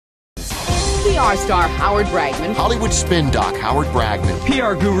PR star Howard Bragman, Hollywood spin doc Howard Bragman,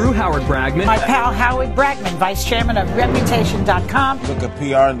 PR guru Howard Bragman, my pal Howard Bragman, vice chairman of Reputation.com. Look at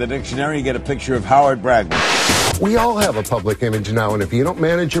PR in the dictionary, you get a picture of Howard Bragman. We all have a public image now, and if you don't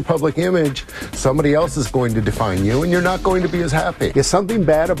manage your public image, somebody else is going to define you, and you're not going to be as happy. If something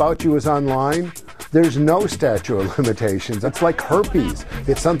bad about you is online, there's no statute of limitations. It's like herpes.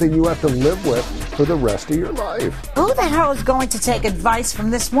 It's something you have to live with for the rest of your life. Who the hell is going to take advice from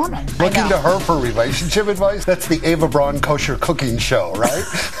this woman? Looking to her for relationship advice? That's the Ava Braun kosher cooking show, right?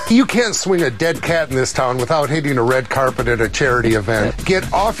 You can't swing a dead cat in this town without hitting a red carpet at a charity event.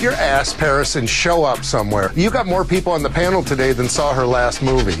 Get off your ass, Paris, and show up somewhere. You got more people on the panel today than saw her last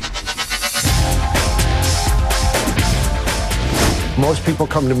movie. Most people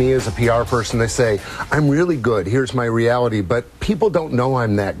come to me as a PR person, they say, I'm really good, here's my reality, but people don't know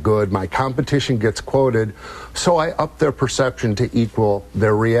I'm that good. My competition gets quoted, so I up their perception to equal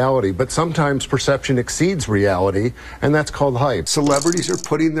their reality. But sometimes perception exceeds reality, and that's called hype. Celebrities are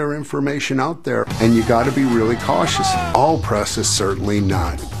putting their information out there, and you gotta be really cautious. All press is certainly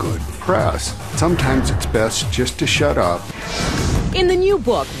not good press. Sometimes it's best just to shut up. In the new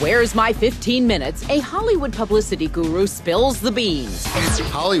book, Where's My 15 Minutes, a Hollywood publicity guru spills the beans.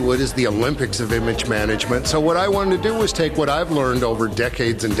 Hollywood is the Olympics of image management, so what I wanted to do was take what I've learned over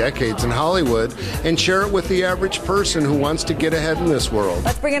decades and decades in Hollywood and share it with the average person who wants to get ahead in this world.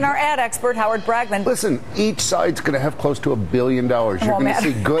 Let's bring in our ad expert, Howard Bragman. Listen, each side's going to have close to $1 billion. You're going to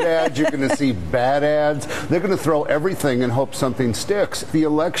see good ads, you're going to see bad ads. They're going to throw everything and hope something sticks. The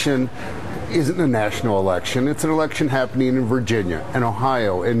election isn't a national election. It's an election happening in Virginia and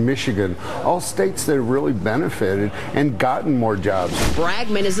Ohio and Michigan, all states that have really benefited and gotten more jobs.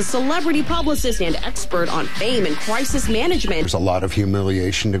 Bragman is a celebrity publicist and expert on fame and crisis management. There's a lot of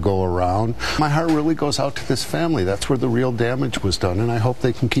humiliation to go around. My heart really goes out to this family. That's where the real damage was done, and I hope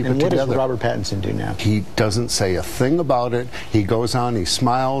they can keep it together. And what does Robert Pattinson do now? He doesn't say a thing about it. He goes on, he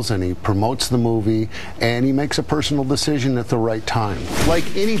smiles, and he promotes the movie, and he makes a personal decision at the right time. Like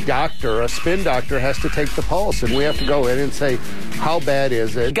any doctor, a spin doctor has to take the pulse, and we have to go in and say, how bad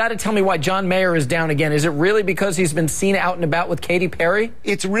is it? You got to tell me why John Mayer is down again. Is it really because he's been seen out and about with Katy Perry?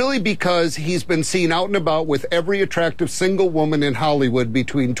 It's really because he's been seen out and about with every attractive single woman in Hollywood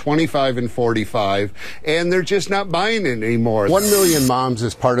between 25 and 45, and they're just not buying it anymore. 1 Million Moms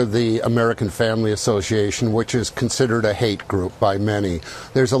is part of the American Family Association, which is considered a hate group by many.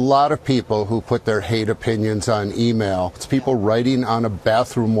 There's a lot of people who put their hate opinions on email. It's people writing on a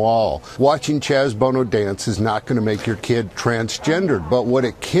bathroom wall. Watching Chaz Bono dance is not going to make your kid transgendered, but what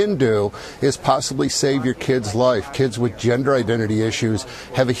it can do is possibly save your kid's life. Kids with gender identity issues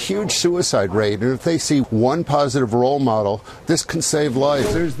have a huge suicide rate, and if they see one positive role model, this can save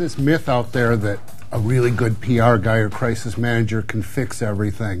lives. There's this myth out there that a really good PR guy or crisis manager can fix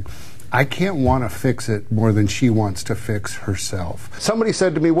everything. I can't want to fix it more than she wants to fix herself. Somebody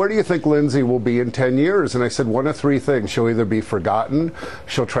said to me, where do you think Lindsay will be in 10 years? And I said, one of three things. She'll either be forgotten,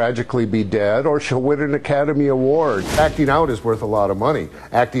 she'll tragically be dead, or she'll win an Academy Award. Acting out is worth a lot of money.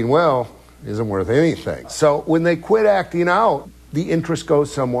 Acting well isn't worth anything. So when they quit acting out, the interest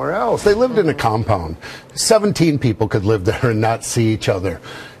goes somewhere else. They lived in a compound. 17 people could live there and not see each other.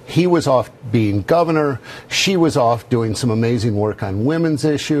 He was off being governor. She was off doing some amazing work on women's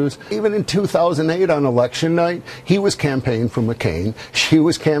issues. Even in 2008 on election night, he was campaigning for McCain. She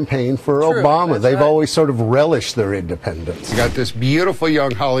was campaigning for Obama. They've always sort of relished their independence. You got this beautiful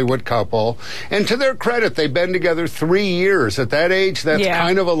young Hollywood couple, and to their credit, they've been together 3 years. At that age, that's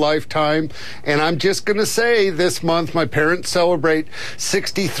kind of a lifetime. And I'm just going to say, this month, my parents celebrate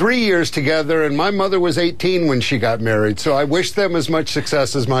 63 years together, and my mother was 18 when she got married. So I wish them as much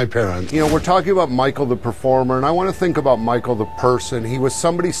success as my parents. You know, we're talking about Michael the performer, and I want to think about Michael the person. He was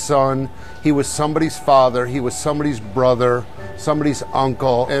somebody's son, he was somebody's father, he was somebody's brother, somebody's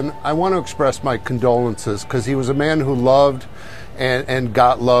uncle, and I want to express my condolences because he was a man who loved and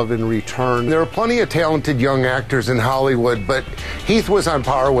got love in return. There are plenty of talented young actors in Hollywood, but Heath was on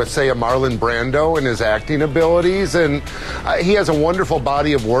par with, say, a Marlon Brando in his acting abilities, and he has a wonderful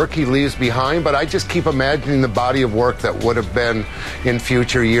body of work he leaves behind, but I just keep imagining the body of work that would have been in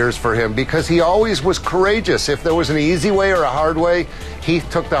future years for him, because he always was courageous. If there was an easy way or a hard way, Heath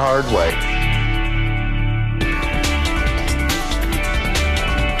took the hard way.